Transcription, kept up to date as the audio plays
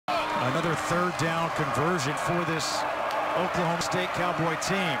Another third down conversion for this Oklahoma State Cowboy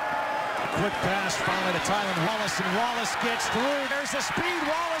team. A quick pass finally to Tylan Wallace, and Wallace gets through. There's the speed.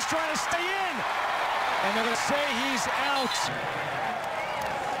 Wallace trying to stay in. And they're going to say he's out.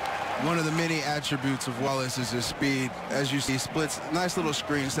 One of the many attributes of Wallace is his speed. As you see, splits, nice little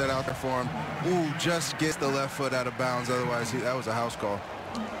screen set out there for him. Ooh, just gets the left foot out of bounds. Otherwise, that was a house call.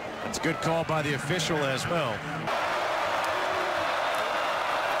 That's a good call by the official as well.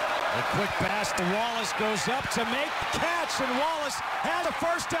 A quick pass to Wallace, goes up to make the catch, and Wallace has a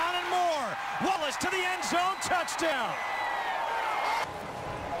first down and more. Wallace to the end zone, touchdown.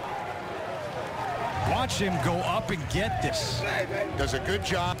 Watch him go up and get this. Does a good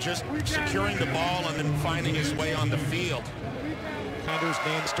job just securing the ball and then finding his way on the field. Sanders'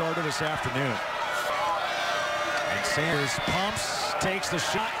 name started this afternoon. And Sanders pumps, takes the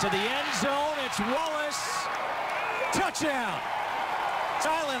shot to the end zone. It's Wallace. Touchdown.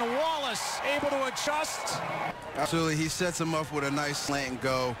 Tylan Wallace able to adjust. Absolutely, he sets him up with a nice slant and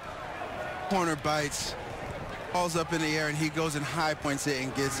go. Corner bites. Ball's up in the air, and he goes and high points it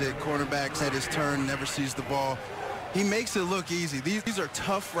and gets it. Cornerback's at his turn, never sees the ball. He makes it look easy. These are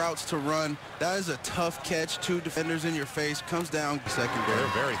tough routes to run. That is a tough catch. Two defenders in your face. Comes down secondary. They're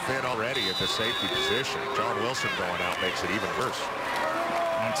very thin already at the safety position. John Wilson going out makes it even worse.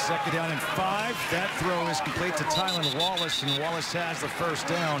 On second down and 5, that throw is complete to Tylan Wallace, and Wallace has the first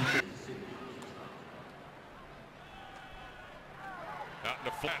down. Out in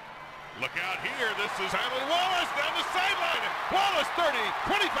the flat. Look out here. This is Tylan Wallace down the sideline. Wallace 30,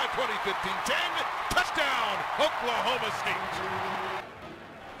 25, 20, 15, 10. Touchdown, Oklahoma State.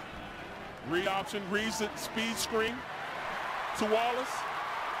 Read option, reads the speed screen to Wallace.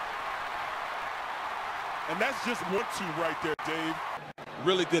 And that's just 1-2 right there, Dave.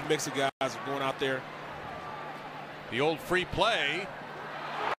 Really good mix of guys going out there. The old free play.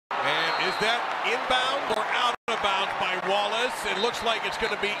 And is that inbound or out of bounds by Wallace? It looks like it's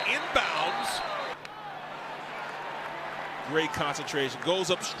going to be inbounds. Great concentration.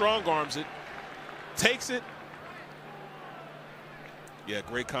 Goes up, strong arms it. Takes it. Yeah,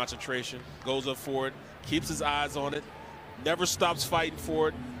 great concentration. Goes up for it. Keeps his eyes on it. Never stops fighting for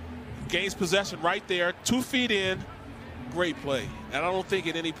it. Gains possession right there. 2 feet in. Great play. And I don't think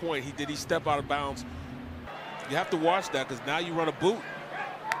at any point did he step out of bounds. You have to watch that because now you run a boot.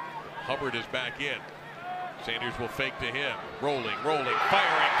 Hubbard is back in. Sanders will fake to him. Rolling, firing,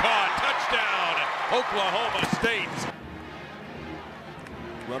 caught, touchdown, Oklahoma State.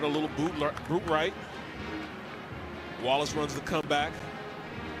 Run a little boot right. Wallace runs the comeback.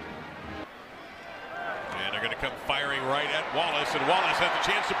 And they're going to come firing right at Wallace, and Wallace has a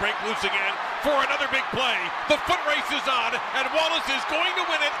chance to break loose again for another big play. The foot race is on, and Wallace is going to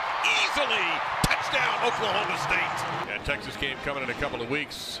win it easily. Touchdown, Oklahoma State. Yeah, Texas game coming in a couple of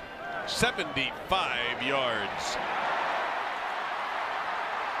weeks. 75 yards.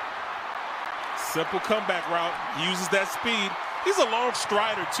 Simple comeback route. He uses that speed. He's a long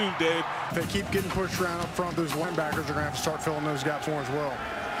strider too, Dave. If they keep getting pushed around up front, those linebackers are going to have to start filling those gaps more as well.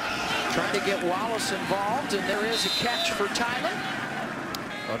 Trying to get Wallace involved, and there is a catch for Tylan.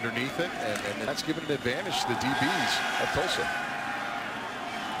 Underneath it, and that's given an advantage to the DBs of Tulsa.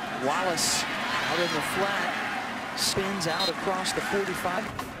 Wallace out in the flat, spins out across the 45.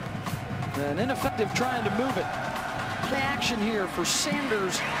 And ineffective trying to move it. Play action here for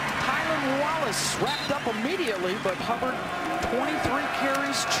Sanders. Tylan Wallace wrapped up immediately, but Hubbard, 23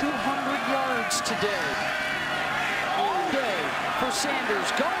 carries, 200 yards today. All day for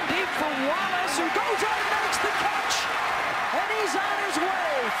Sanders. Going deep for Wallace, who goes up and makes the catch. And he's on his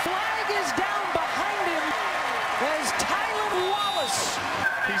way. Flag is down behind him as Tylan Wallace.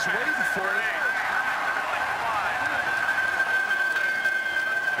 He's waiting for it.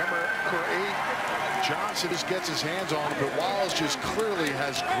 Number 8, Johnson just gets his hands on it, but Wallace just clearly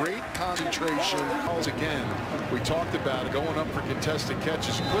has great concentration. Again, we talked about it, going up for contested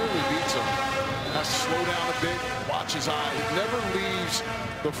catches, clearly beats him. Has to slow down a bit, watch his eyes, never leaves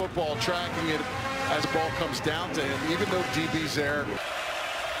the football, tracking it as the ball comes down to him, even though DB's there.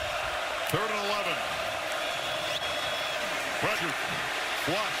 3rd and 11. Rogers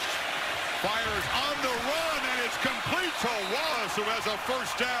flushed, fires on the run, and it's complete to Wallace, who has a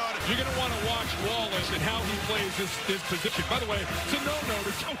first down. You're going to want to watch Wallace and how he plays this position. By the way, it's a no-no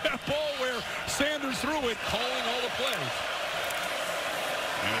to throw that ball where Sanders threw it, calling all the plays.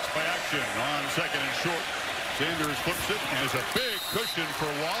 And it's play action on 2nd and short. Sanders flips it, and it's a big cushion for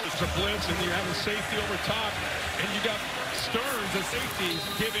Wallace. It's a blitz, and you have a safety over top, and you got Stearns, a safety,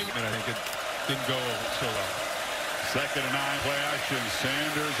 giving. And I think it didn't go so well. 2nd and 9, play action.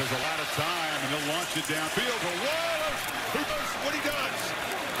 Sanders has a lot of time, and he'll launch it downfield to Wallace, who does what he does.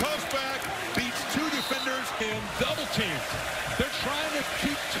 Goes back, beats two defenders, and double teams. They're trying to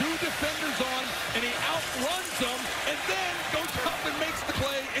keep two defenders on, and he outruns them, and then goes up and makes the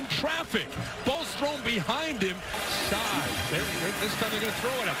play in traffic. Ball's thrown behind him. Side. This time they're going to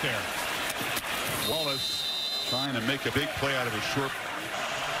throw it up there. Wallace trying to make a big play out of his short.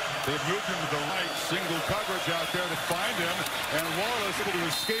 They've moved him to the right, single coverage out there to find him, and Wallace able to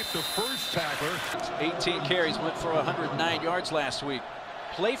escape the first tackler. 18 carries, went for 109 yards last week.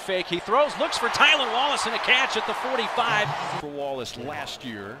 Play fake, he throws, looks for Tylan Wallace, and a catch at the 45. For Wallace last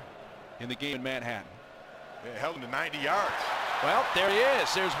year in the game in Manhattan. It held him to 90 yards. Well, there he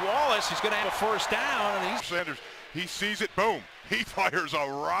is. There's Wallace. He's going to have a first down, and he's Sanders, he sees it, boom. He fires a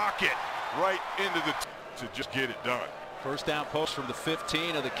rocket right into the to just get it done. first down post from the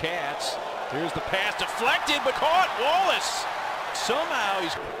 15 of the Cats. Here's the pass deflected, but caught. Wallace somehow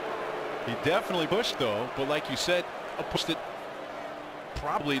He definitely pushed though, but like you said, a push that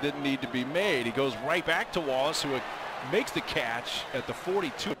probably didn't need to be made. He goes right back to Wallace, who makes the catch at the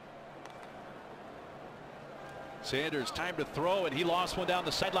 42. Sanders time to throw, and he lost one down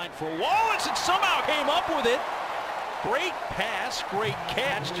the sideline for Wallace, and somehow came up with it. Great pass, great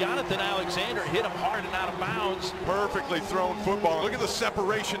catch. Jonathan Alexander hit him hard and out of bounds. Perfectly thrown football. Look at the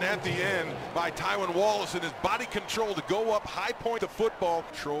separation at the end by Tylan Wallace and his body control to go up, high point the football,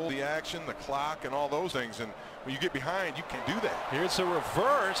 control the action, the clock, and all those things. And when you get behind, you can't do that. Here's a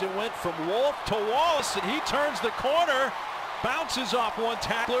reverse. It went from Wolf to Wallace, and he turns the corner. Bounces off one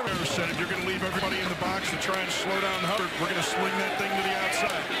tackler. Said if you're going to leave everybody in the box to try and slow down Hubbard, we're going to swing that thing to the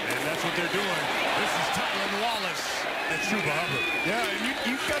outside. And that's what they're doing. This is Tylan Wallace and Chuba Hubbard. Yeah, and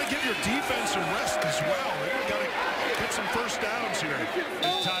you've got to give your defense a rest as well. They've got to get some first downs here.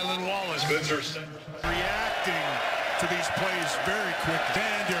 It's Tylan Wallace reacting to these plays very quick.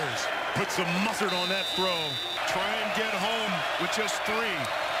 Sanders puts some mustard on that throw. Try and get home with just 3.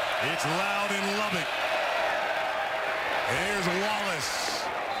 It's Loud in Lubbock. There's Wallace.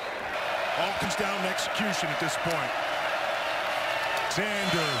 All comes down to execution at this point.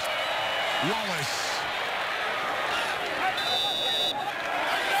 Sanders. Wallace.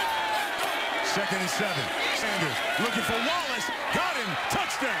 2nd and 7. Sanders looking for Wallace. Got him.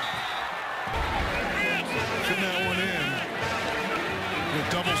 Touchdown. Putting that one in.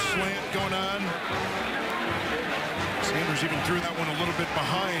 A double slant going on. Sanders even threw that one a little bit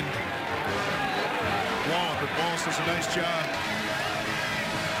behind Wallace, but Wallace does a nice job.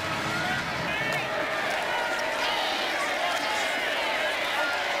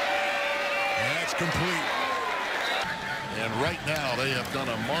 And that's complete. And right now they have done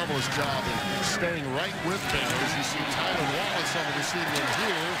a marvelous job in staying right with Bears. You see Tylan Wallace on the receiving end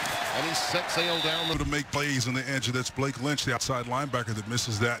here, and he set sail down to make plays on the edge. That's Blake Lynch, the outside linebacker, that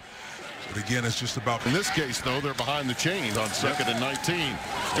misses that. But again, it's just about. In this case, though, they're behind the chains on 2nd and 19.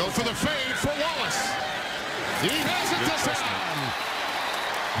 Go for the fade for Wallace. He has it this time.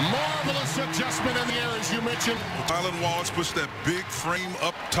 Marvelous adjustment in the air, as you mentioned. Tylan Wallace puts that big frame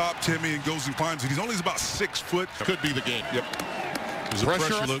up top, Timmy, and goes and climbs it. He's only about 6 foot. Could be the game. Yep. There's a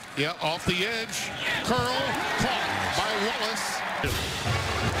pressure look. Yeah, off the edge. Curl, caught by Wallace.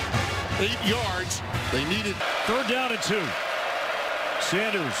 8 yards. They needed. 3rd down and 2.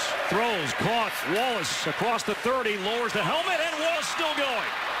 Sanders throws, caught. Wallace across the 30, lowers the helmet, and Wallace still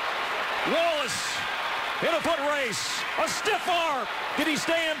going. Wallace in a foot race, a stiff arm. Did he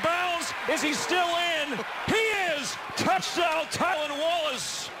stay in bounds? Is he still in? He is. Touchdown, Tylan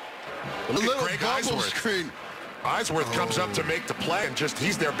Wallace. A little bubble screen. Eisworth comes up to make the play, and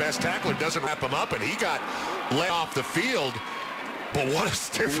he's their best tackler, doesn't wrap him up, and he got let off the field. But what a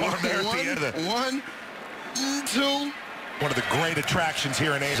stiff arm there at the end of the 1, 2. One of the great attractions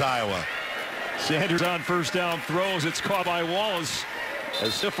here in Iowa. Sanders on first down throws. It's caught by Wallace.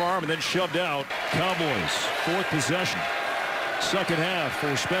 A stiff arm and then shoved out. Cowboys, 4th possession. 2nd half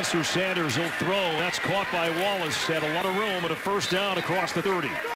for Spencer Sanders. He'll throw. That's caught by Wallace. Had a lot of room and a first down across the 30.